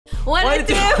What it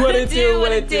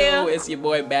do? It's your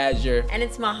boy Badger. And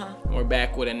it's Maha. We're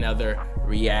back with another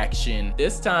reaction.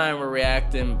 This time we're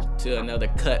reacting to another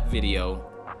cut video.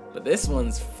 But this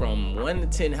one's from 1 to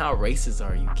 10. How racist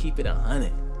are you? Keep it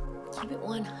 100. Keep it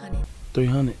 100.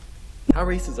 300. How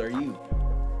racist are you?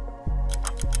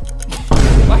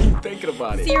 Why are you thinking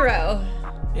about it? 0.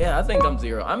 Yeah, I think I'm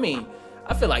 0. I mean,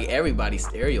 I feel like everybody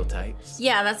stereotypes.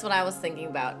 Yeah, that's what I was thinking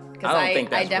about. I don't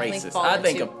think that's racist. I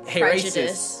think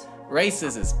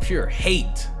racist is pure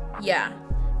hate. Yeah.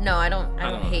 No, I don't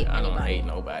hate anybody. I don't hate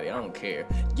nobody. I don't care.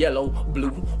 Yellow,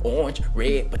 blue, orange,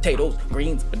 red, potatoes,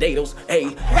 greens, potatoes.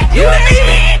 Hey,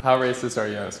 How racist are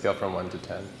you on a scale from 1 to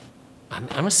 10? I'm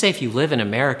gonna say if you live in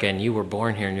America and you were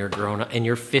born here and you're grown up and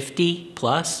you're 50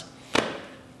 plus,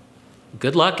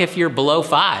 good luck if you're below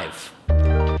 5.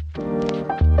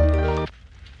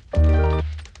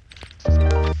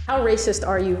 How racist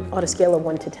are you on a scale of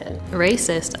 1 to 10?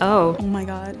 Racist? Oh. Oh my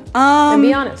God. And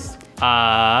be honest.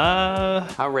 How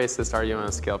racist are you on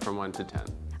a scale from 1 to 10?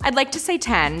 I'd like to say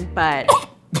 10, but.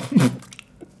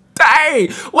 Hey,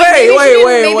 Maybe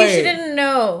wait. she didn't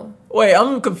know. Wait,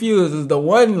 I'm confused. Is the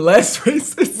one less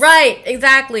racist? Right,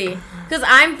 exactly. Because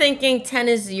I'm thinking 10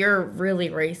 is you're really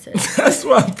racist. That's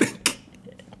what I'm thinking.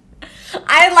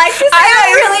 I like to say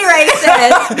I'm really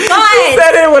racist, but You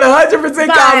said it with 100%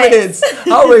 confidence.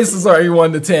 How racist are you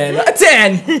 1 to 10?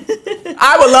 10.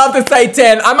 I would love to say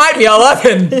 10. I might be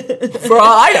 11 for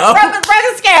all I know. From the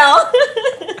scale.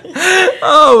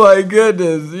 Oh my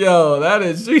goodness, yo, that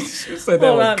is she said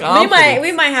that with confidence.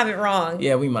 We might have it wrong.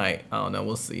 Yeah, we might. I don't know.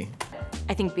 We'll see.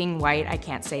 I think being white, I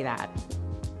can't say that.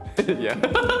 Yeah.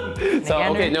 So,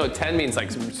 okay, no, 10 means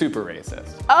like super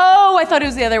racist. Oh, I thought it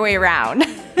was the other way around.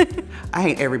 I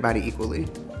hate everybody equally.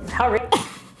 How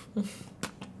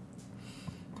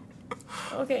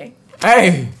Okay.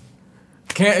 Hey,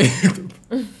 can't.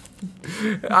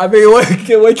 I mean, what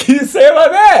can you say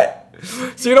about that?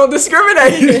 She don't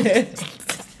discriminate.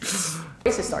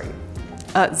 racist are you?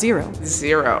 0.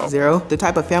 0. The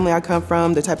type of family I come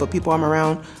from, the type of people I'm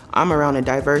around a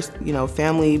diverse,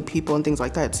 family, people, and things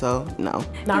like that. So no.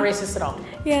 Not racist at all.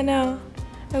 Yeah, no,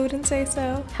 I wouldn't say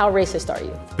so. How racist are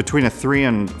you? Between a 3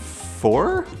 and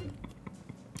 4?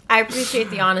 I appreciate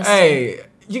the honesty. Hey,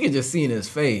 you can just see in his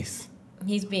face.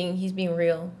 He's being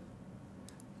real.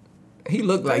 He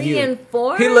looked like 3 and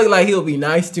 4? He looked like he'll be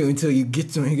nice to you until you get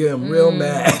to him and get him real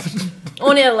mad.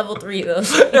 Only at level 3 though.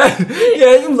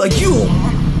 Yeah, he was like,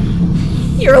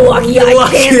 You're lucky I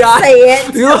can't say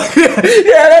it.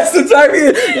 Yeah, that's the type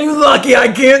of you're lucky I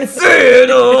can't say it.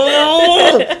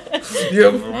 Oh. Yeah,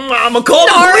 I'm gonna call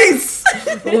the police.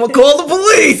 I'm gonna call the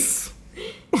police.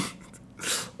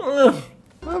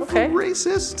 Okay.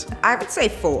 Racist? I would say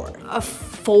 4. A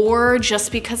 4,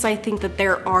 just because I think that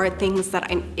there are things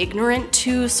that I'm ignorant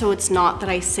to, so it's not that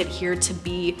I sit here to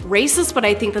be racist, but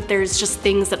I think that there's just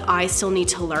things that I still need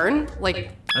to learn.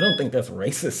 Like, I don't think that's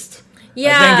racist.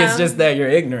 Yeah. I think it's just that you're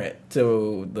ignorant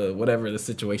to whatever the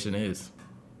situation is.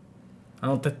 I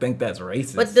don't think that's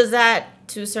racist. But does that,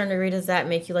 to a certain degree, does that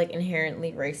make you like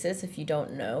inherently racist if you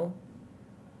don't know?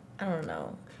 I don't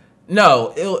know.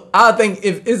 No, I think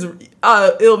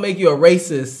it'll make you a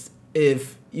racist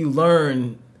if you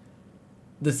learn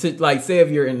like say if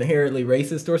you're inherently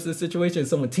racist towards the situation,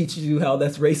 someone teaches you how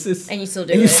that's racist, And you still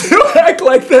do and it. you still act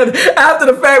like that after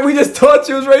the fact we just taught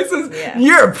you was racist. Yeah.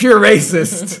 You're a pure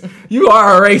racist. You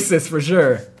are a racist for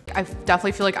sure. I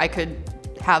definitely feel like I could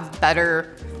have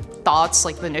better thoughts,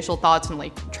 like the initial thoughts, and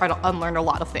like try to unlearn a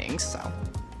lot of things, so.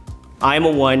 I'm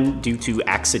a 1 due to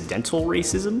accidental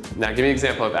racism. Now, give me an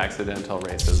example of accidental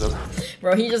racism.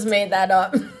 Bro, he just made that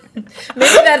up.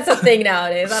 Maybe that's a thing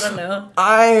nowadays. I don't know.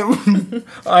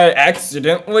 I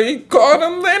accidentally called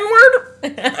him the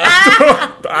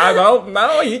N-word. I don't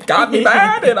know. He got me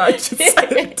bad, and I just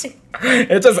said it.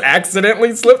 It just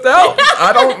accidentally slipped out.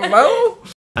 I don't know.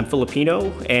 I'm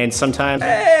Filipino, and sometimes...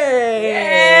 Hey!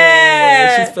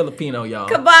 Yeah. She's Filipino, y'all.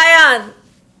 Kabayan.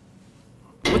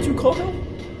 What you call him?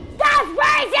 That's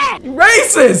racist!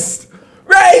 Racist!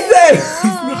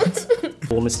 Racist!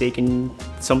 mistaken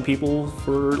some people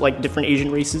for like different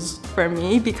Asian races. For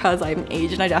me, because I'm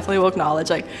Asian, I definitely will acknowledge,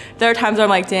 like, there are times where I'm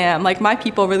like, damn, like, my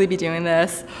people really be doing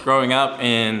this. Growing up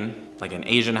in like an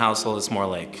Asian household, it's more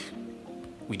like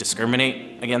we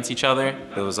discriminate against each other.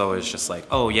 It was always just like,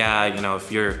 oh yeah, you know,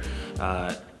 if you're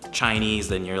Chinese,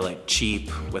 then you're like cheap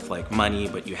with like money,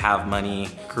 but you have money.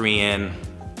 Korean,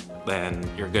 then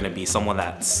you're gonna be someone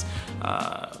that's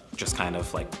just kind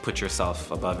of like put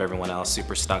yourself above everyone else,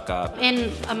 super stuck up.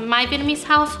 In my Vietnamese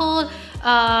household,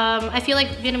 I feel like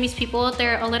Vietnamese people,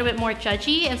 they're a little bit more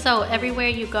judgy, and so everywhere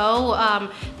you go,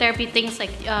 there'd be things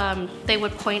like they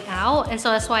would point out, and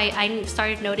so that's why I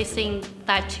started noticing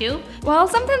that too. Well,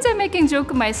 sometimes I'm making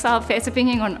joke of myself as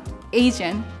being an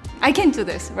Asian. I can do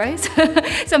this, right?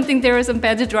 Something there was some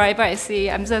bad driver I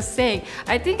see. I'm just saying,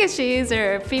 I think she is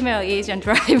a female Asian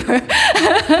driver.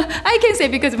 I can say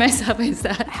because myself is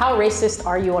that. How racist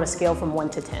are you on a scale from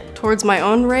 1 to 10? Towards my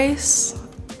own race,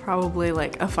 probably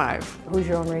like a 5. Who's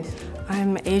your own race?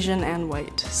 I'm Asian and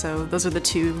white, so those are the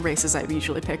 2 races I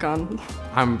usually pick on.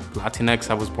 I'm Latinx.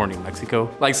 I was born in Mexico.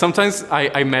 Like sometimes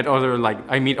I meet other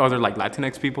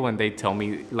Latinx people and they tell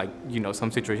me like, you know,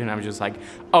 some situation. I'm just like,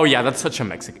 oh yeah, that's such a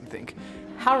Mexican thing.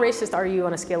 How racist are you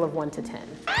on a scale of 1 to 10?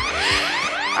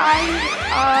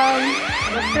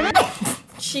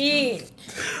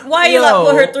 Why you let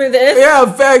put her through this? Yeah,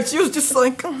 in fact, she was just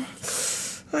like,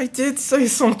 I did say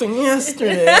something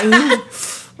yesterday,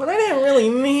 but I didn't really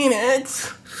mean it.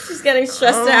 She's getting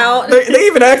stressed out. They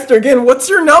even asked her again, what's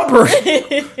your number?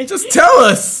 Just tell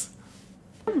us.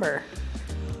 Number.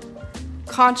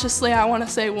 Consciously, I want to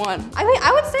say 1. I mean,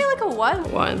 I would say like a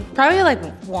 1. 1. Probably like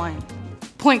 1.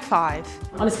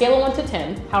 0.5. On a scale of 1 to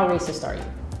 10, how racist are you?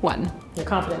 1. You're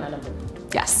confident in that number?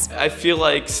 Yes. I feel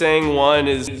like saying 1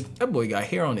 is... That boy got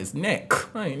hair on his neck.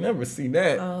 I ain't never seen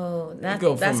that. Oh,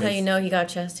 that's how you know he got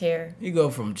chest hair. You go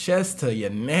from chest to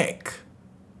your neck.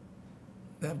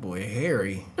 That boy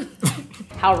hairy.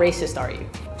 How racist are you?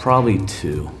 Probably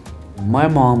 2. My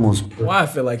mom was... Why I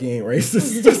feel like he ain't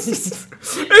racist?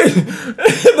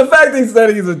 The fact he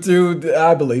said he's a 2,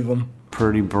 I believe him.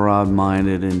 pretty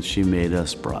broad-minded, and she made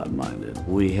us broad-minded.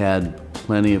 We had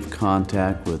plenty of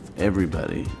contact with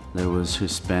everybody. There was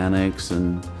Hispanics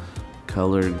and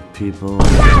colored people.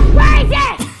 That's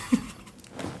racist!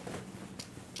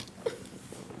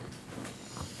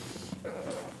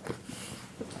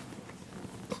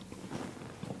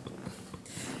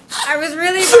 I was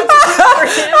really about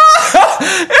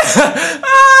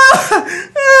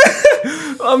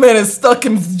to My man is stuck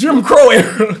in Jim Crow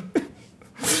era.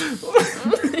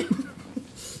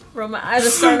 Bro, my eyes are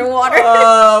starting to water.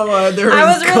 Oh my, I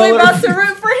was really about to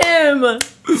root for him.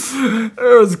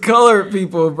 There was colored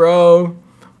people, bro.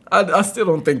 I still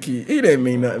don't think he didn't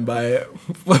mean nothing by it.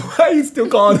 Why are you still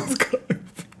calling us colored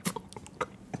people?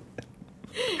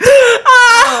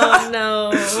 Oh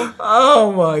no.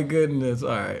 Oh my goodness.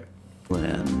 All right.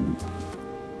 And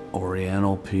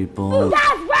Oriental people. That's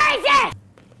racist!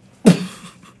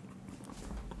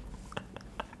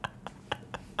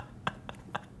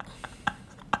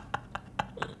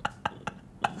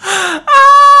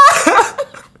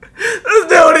 This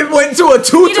dude went to a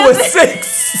 2 to a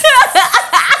 6.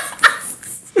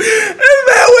 This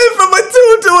man went from a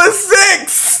 2 to a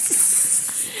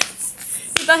 6.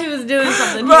 You thought he was doing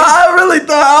something. Bro, I really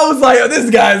thought, I was like, oh, this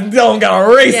guy don't got a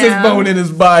racist bone in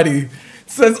his body.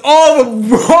 Says all the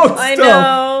wrong stuff. I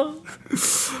know.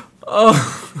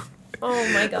 Oh.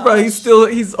 Oh my god. Bro,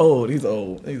 he's old. You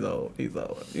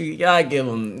gotta give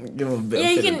him benefit of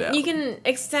the doubt. you can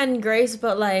extend grace,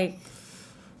 but like.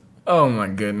 Oh my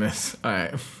goodness. All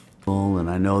right. And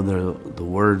I know the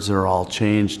words are all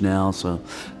changed now, so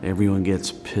everyone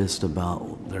gets pissed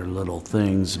about their little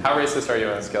things. How racist are you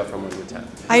on a scale from 1 to 10?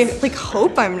 I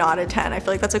hope I'm not a 10. I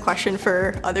feel like that's a question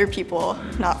for other people,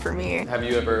 not for me. Have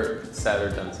you ever said or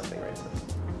done something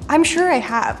racist? I'm sure I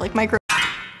have. Like my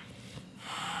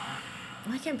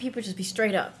Why can't people just be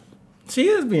straight up? She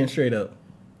is being straight up.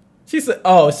 She said,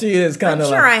 "Oh, she is kind of."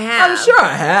 I'm sure I have. I'm sure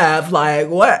I have. Like,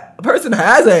 what? A person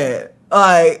hasn't.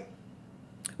 Like.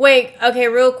 Wait. Okay.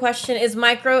 Real question: is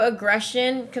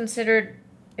microaggression considered?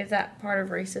 Is that part of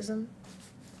racism?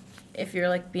 If you're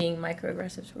like being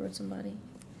microaggressive towards somebody.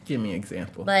 Give me an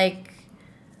example. Like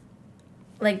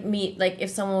me. Like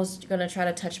if someone was gonna try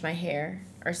to touch my hair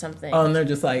or something. Oh, and they're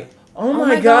just like, "Oh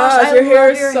my gosh, your hair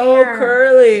is so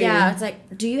curly." Yeah, it's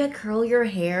like, do you curl your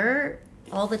hair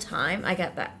all the time? I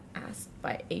get that asked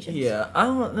by Asians. Yeah, I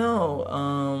don't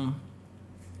know.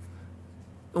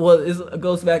 Well, it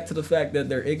goes back to the fact that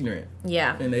they're ignorant.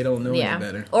 Yeah. And they don't know any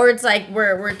better. Or it's like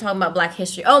we're talking about Black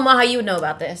history. Oh, Maha, you would know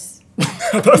about this.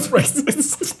 That's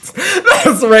racist.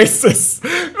 That's racist.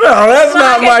 No, that's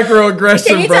not microaggression,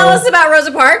 Can you tell us about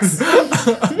Rosa Parks?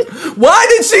 Why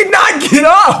did she not get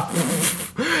up?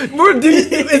 Is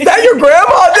that your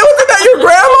grandma? Wasn't that your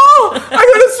grandma? I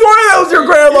could have sworn that was your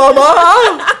grandma,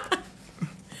 Maha.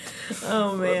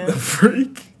 Oh man. The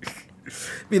freak.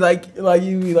 Be like,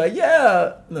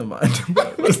 yeah. Never mind.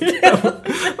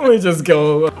 Let me just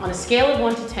go. On a scale of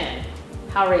 1 to 10,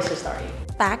 how racist are you?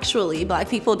 Factually, Black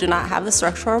people do not have the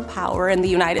structural power in the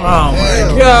United States.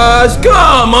 Oh my gosh,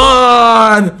 come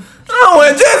on!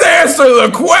 Oh, just answer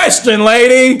the question,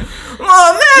 lady!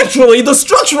 Naturally, the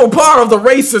structural power of the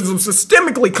racism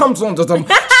systemically comes onto them.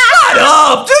 Shut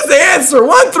up! Just answer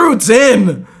 1 through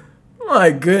 10.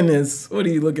 My goodness, what are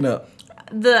you looking up?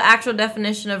 The actual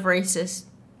definition of racist.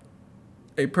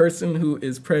 A person who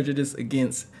is prejudiced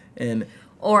against and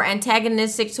or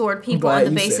antagonistic toward people on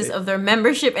the basis of their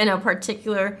membership in a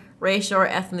particular racial or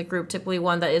ethnic group, typically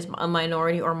one that is a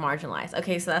minority or marginalized.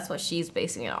 Okay, so that's what she's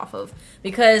basing it off of.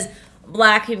 Because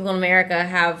Black people in America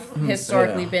have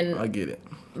historically been I get it.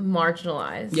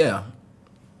 marginalized. Yeah,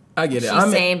 I get it.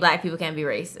 She's saying Black people can't be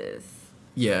racist.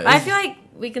 Yeah. But I feel like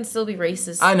we can still be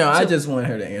racist. I know, I just want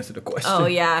her to answer the question. Oh,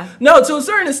 yeah. No, to a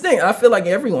certain extent, I feel like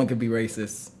everyone could be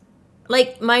racist.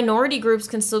 Like, minority groups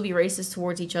can still be racist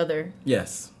towards each other.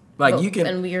 Yes. Like, but, you can...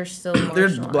 And we are still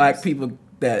There's Black people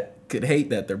that could hate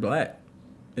that they're Black.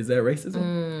 Is that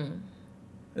racism?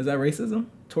 Is that racism?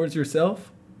 Towards yourself?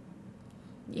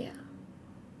 Yeah.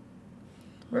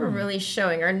 We're really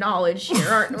showing our knowledge here,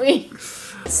 aren't we?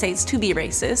 States to be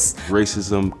racist.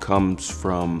 Racism comes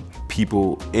from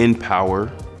people in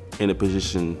power in a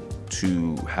position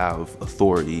to have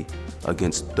authority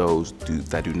against those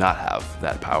that do not have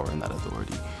that power and that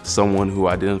authority. Someone who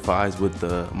identifies with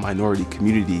the minority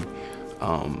community,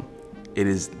 it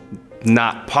is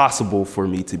not possible for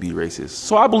me to be racist.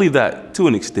 So I believe that to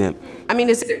an extent. I mean,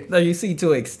 it's... No, you see,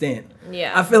 to an extent.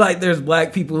 Yeah. I feel like there's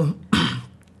Black people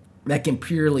that can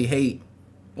purely hate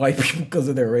white people because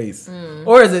of their race.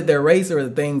 Or is it their race or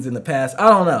the things in the past? I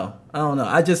don't know.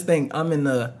 I just think I'm in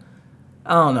the...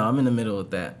 I don't know. I'm in the middle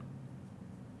with that.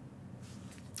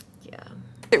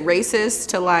 Is it racist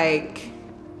to like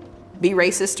be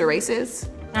racist to racist?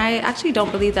 I actually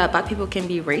don't believe that Black people can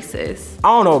be racist. I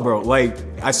don't know, bro. Like,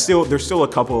 there's still a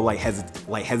couple of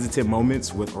hesitant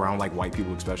moments around like white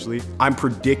people, especially. I'm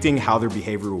predicting how their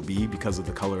behavior will be because of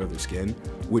the color of their skin,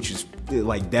 which is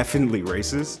like definitely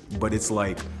racist. But it's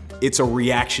like it's a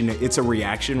reaction. It's a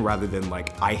reaction rather than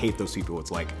like I hate those people.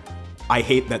 It's like I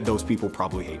hate that those people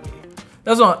probably hate me.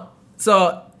 That's what.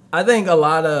 So I think a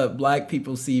lot of Black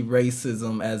people see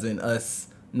racism as in us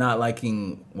not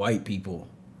liking white people.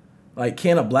 Like,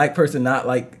 can a Black person not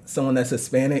like someone that's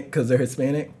Hispanic because they're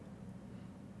Hispanic?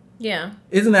 Yeah.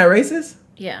 Isn't that racist?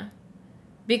 Yeah.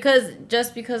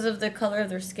 Just because of the color of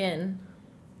their skin.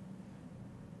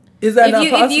 Is that not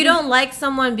possible? If you don't like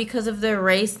someone because of their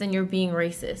race, then you're being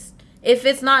racist. If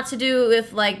it's not to do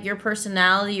with like your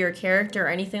personality or character or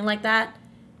anything like that.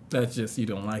 That's just you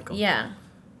don't like them. Yeah.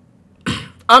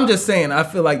 I'm just saying, I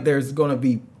feel like there's going to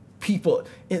be people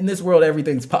in this world,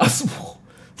 everything's possible.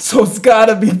 So it's got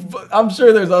to be, I'm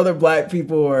sure there's other Black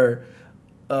people or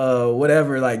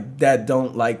whatever, like, that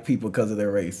don't like people because of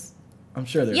their race. I'm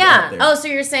sure there's out there. Oh, so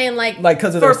you're saying like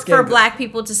because of their skin for Black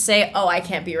people to say, oh, I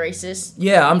can't be racist.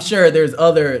 Yeah, I'm sure there's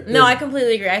other. No, I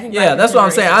completely agree. I think. Yeah, that's what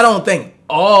I'm saying. I don't think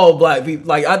all Black people,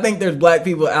 like, I think there's Black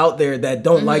people out there that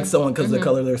don't like someone because of the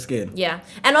color of their skin. Yeah.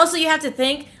 And also you have to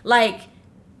think, like,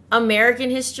 American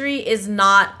history is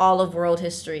not all of world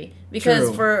history.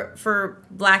 Because for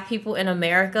Black people in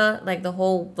America, like the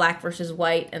whole Black versus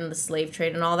white and the slave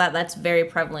trade and all that, that's very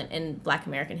prevalent in Black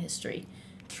American history.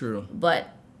 True. But,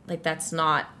 like, that's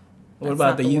not... What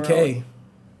about the UK? World.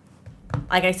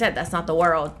 Like I said, that's not the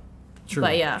world. True.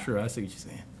 But yeah. True, I see what you're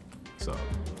saying. So,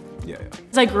 yeah.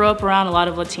 I grew up around a lot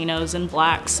of Latinos and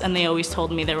Blacks, and they always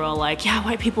told me, they were all like, yeah,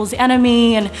 white people's the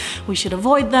enemy, and we should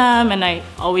avoid them, and I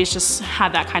always just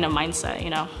had that kind of mindset, you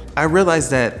know? I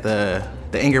realized that the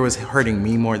anger was hurting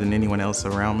me more than anyone else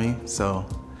around me, so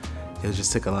it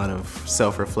just took a lot of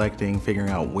self-reflecting, figuring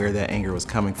out where that anger was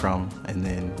coming from, and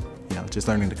then, you know, just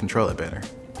learning to control it better.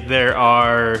 There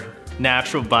are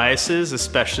natural biases,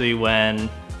 especially when,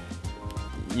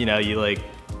 you know, you like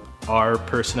are a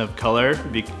person of color,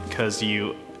 because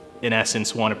you, in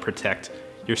essence, want to protect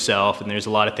yourself, and there's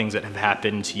a lot of things that have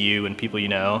happened to you and people you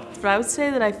know. But I would say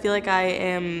that I feel like I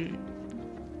am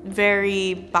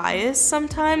very biased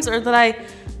sometimes, or that I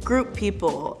group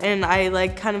people and I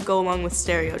like kind of go along with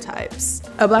stereotypes.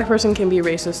 A Black person can be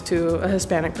racist to a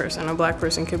Hispanic person. A Black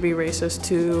person could be racist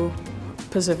to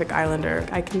Pacific Islander.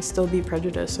 I can still be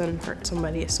prejudiced and hurt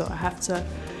somebody, so I have to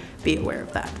be aware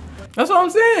of that. That's what I'm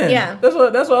saying. Yeah. That's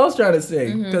what I was trying to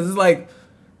say. Because it's like,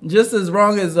 just as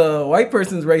wrong as a white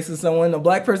person's racist to someone, a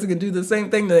Black person can do the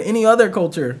same thing to any other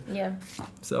culture. Yeah.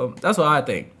 So that's what I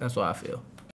think. That's what I feel.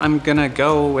 I'm gonna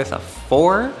go with a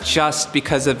 4, just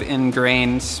because of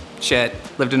ingrained shit.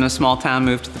 Lived in a small town,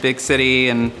 moved to the big city,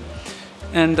 and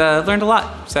learned a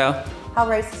lot, so. How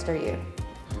racist are you?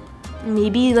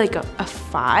 maybe like a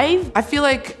 5. I feel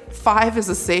like 5 is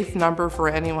a safe number for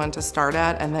anyone to start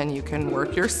at, and then you can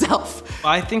work yourself.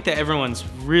 I think that everyone's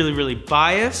really, really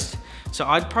biased, so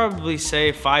I'd probably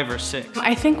say 5 or 6.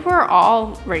 I think we're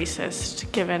all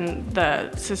racist given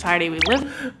the society we live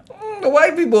in. The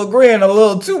white people agreeing a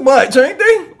little too much, ain't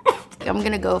they? I'm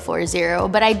gonna go for 0,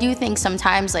 but I do think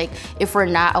sometimes, like, if we're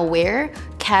not aware,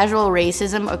 casual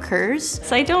racism occurs.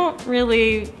 So I don't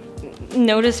really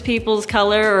notice people's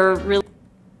color or really.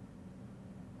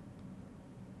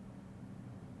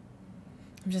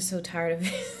 I'm just so tired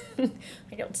of it.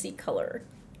 I don't see color.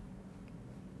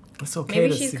 It's okay.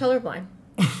 Maybe she's colorblind.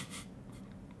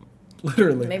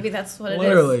 Literally. Maybe that's what it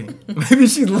literally. is. Maybe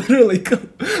she's literally.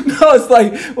 No, it's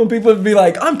like when people be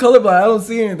like, "I'm colorblind. I don't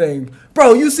see anything."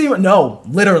 Bro, you see? No,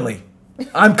 literally,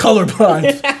 I'm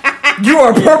colorblind. You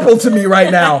are purple to me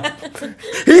right now.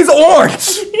 He's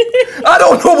orange. I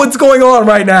don't know what's going on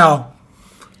right now.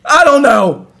 I don't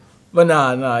know. But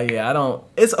yeah, I don't.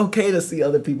 It's okay to see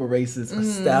other people racist,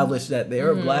 establish that they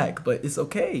are black, but it's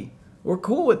okay. We're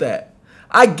cool with that.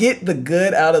 I get the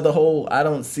good out of the whole I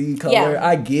don't see color. Yeah,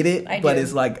 I get it, but do.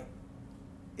 it's like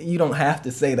you don't have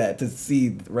to say that to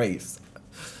see race.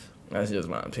 That's just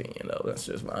my opinion, though. That's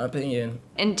just my opinion.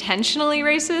 Intentionally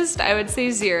racist, I would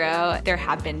say 0. There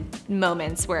have been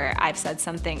moments where I've said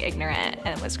something ignorant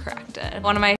and was corrected.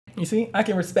 One of my You see, I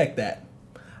can respect that.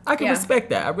 I can respect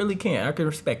that. I really can. I can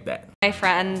respect that. My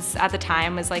friends at the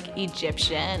time was like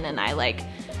Egyptian, and I like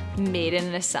made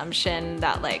an assumption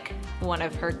that like one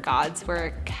of her gods were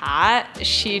a cat.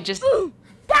 She just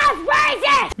That's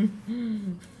racist!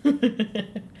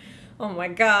 Oh my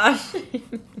gosh.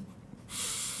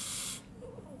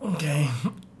 Okay.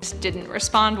 Just didn't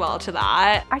respond well to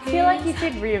that. I feel like you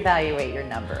should reevaluate your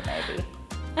number, maybe.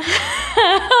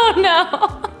 Oh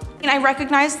no. And I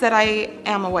recognize that I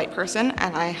am a white person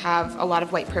and I have a lot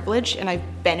of white privilege, and I've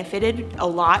benefited a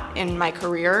lot in my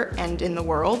career and in the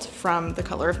world from the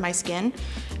color of my skin.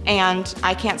 And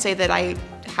I can't say that I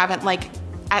haven't, like,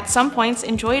 at some points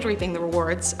enjoyed reaping the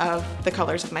rewards of the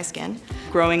colors of my skin.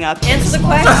 Growing up. Answer the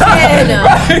question.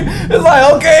 Right? It's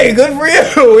like, okay, good for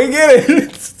you. We get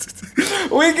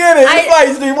it. We get it.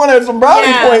 It's like you want to have some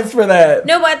brownie points for that.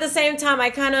 No, but at the same time, I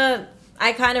kind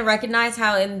of recognize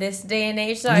how in this day and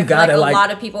age, though, I feel gotta, like a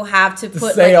lot of people have to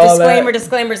put say like all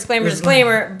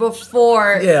disclaimer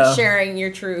before sharing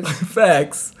your truth.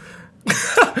 Facts.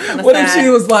 What if she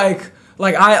was like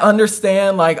I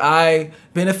understand, like I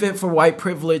benefit from white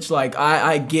privilege, like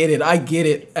I get it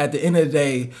at the end of the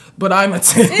day, but I'm a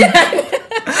 10.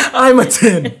 I'm a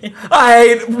 10.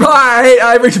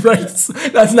 I hate race.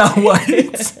 That's not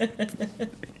white.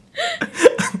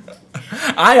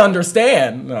 I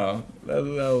understand. No, that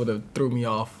would have threw me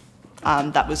off.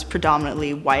 That was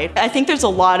predominantly white. I think there's a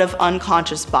lot of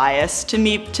unconscious bias to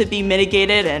be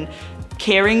mitigated, and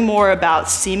caring more about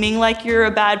seeming like you're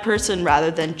a bad person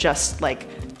rather than just like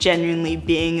genuinely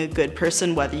being a good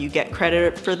person, whether you get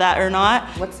credit for that or not.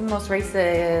 What's the most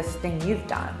racist thing you've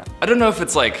done? I don't know if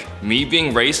it's like me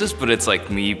being racist, but it's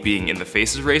like me being in the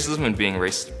face of racism and being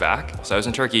racist back. So I was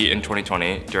in Turkey in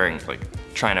 2020 during like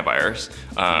China virus,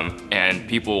 and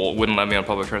people wouldn't let me on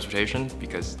public transportation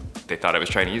because they thought I was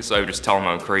Chinese, so I would just tell them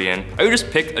I'm Korean. I would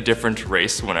just pick a different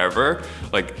race whenever.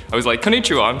 Like, I was like,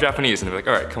 konnichiwa, I'm Japanese, and they'd be like,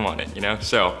 all right, come on in, you know,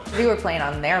 so. You were playing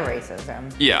on their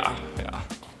racism. Yeah.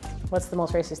 What's the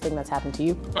most racist thing that's happened to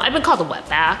you? I've been called a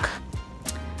wetback.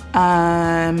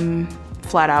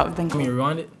 Flat out, I've been Can you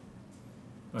rewind it?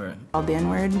 All right. called the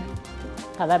N-word.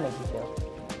 How'd that make you feel?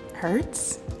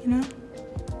 Hurts, you know?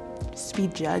 Just to be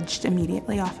judged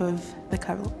immediately off of the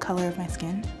color of my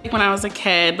skin. When I was a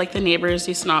kid, like the neighbors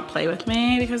used to not play with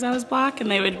me because I was black,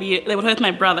 and they would play with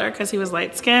my brother because he was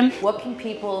light skinned. What can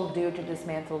people do to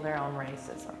dismantle their own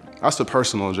racism? That's a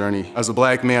personal journey. As a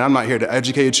black man, I'm not here to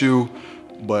educate you,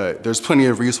 but there's plenty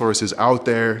of resources out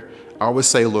there. I would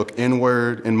say look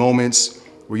inward in moments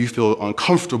where you feel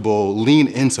uncomfortable, lean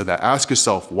into that. Ask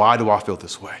yourself, why do I feel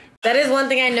this way? That is one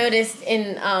thing I noticed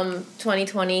in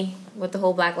 2020 with the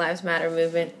whole Black Lives Matter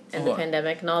movement and the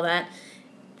pandemic and all that.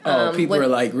 People are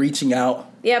like reaching out.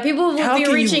 Yeah, people will be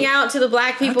reaching out to the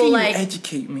black people like,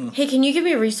 educate me. Hey, can you give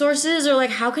me resources? Or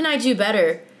like, how can I do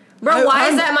better? Bro, why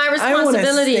is that my responsibility?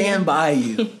 I want to stand by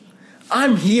you.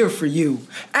 I'm here for you.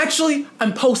 Actually,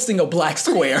 I'm posting a black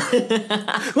square.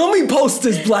 Let me post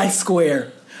this black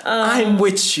square. I'm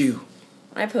with you.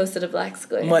 I posted a black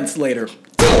square. Months later.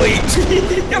 Delete!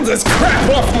 Get this crap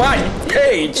off my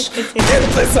page! Get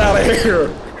this out of here!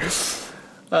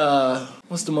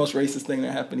 What's the most racist thing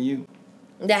that happened to you?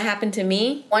 That happened to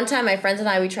me. One time my friends and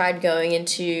I, we tried going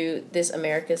into this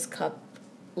America's Cup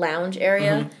lounge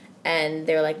area, and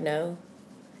they were like, no.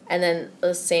 And then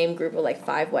the same group of like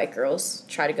 5 white girls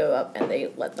try to go up and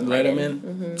they let them Let right them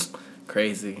in?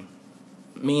 Crazy.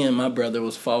 Me and my brother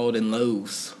was followed in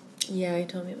Lowe's. Yeah, you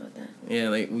told me about that. Yeah,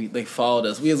 they followed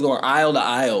us. We was going aisle to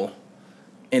aisle.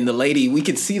 And the lady, we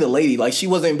could see the lady. Like, she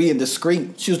wasn't being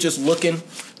discreet. She was just looking.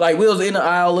 Like, we was in the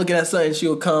aisle looking at something. She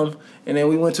would come. And then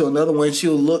we went to another one. She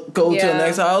would go to the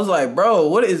next aisle. I was like, bro,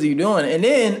 what is you doing? And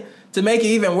then, to make it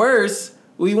even worse,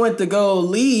 we went to go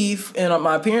leave. And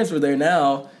my parents were there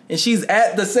now. And she's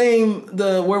at the same,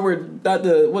 where we're at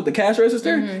the cash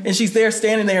register. And she's there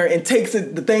standing there and takes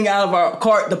the thing out of our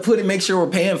cart to put it, make sure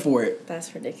we're paying for it.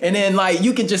 That's ridiculous. And then, like,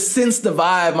 you can just sense the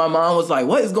vibe. My mom was like,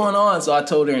 what is going on? So I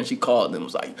told her and she called and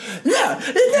was like, y'all ain't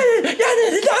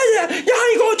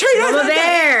gonna treat us like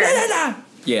that.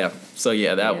 Yeah, so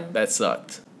yeah, that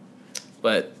sucked.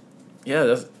 But, yeah,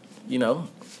 that's,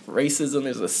 racism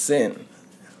is a sin.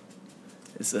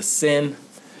 It's a sin.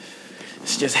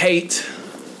 It's just hate.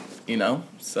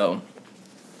 So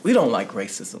we don't like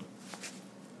racism.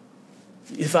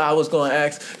 If I was going to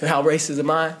ask how racist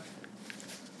am I,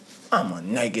 I'm a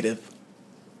negative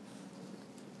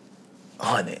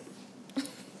on it.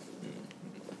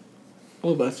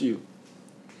 What about you?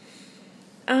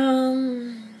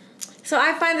 So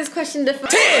I find this question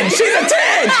difficult. 10! She's a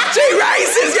 10! She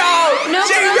racist, y'all! No,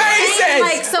 she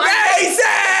racist!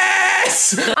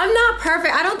 Racist! I'm not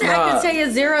perfect. I don't think I can say a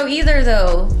 0 either,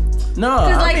 though. No,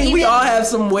 I mean, we all have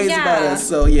some ways about us,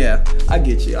 so yeah, I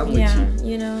get you. I'm with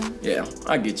you. Yeah,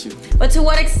 I get you. But to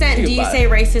what extent do you say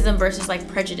racism versus like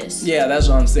prejudice? Yeah, that's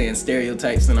what I'm saying.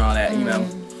 Stereotypes and all that,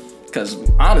 Because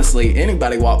honestly,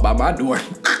 anybody walk by my door,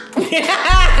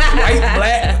 white,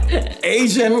 black,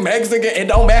 Asian, Mexican, it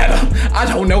don't matter. I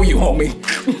don't know you, homie.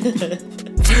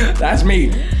 That's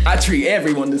me. I treat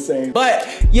everyone the same. But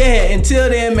yeah, until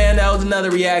then, man, that was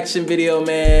another reaction video,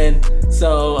 man.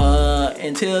 So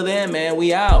until then, man,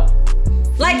 we out.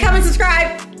 Like, comment,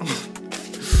 subscribe.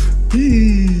 Peace.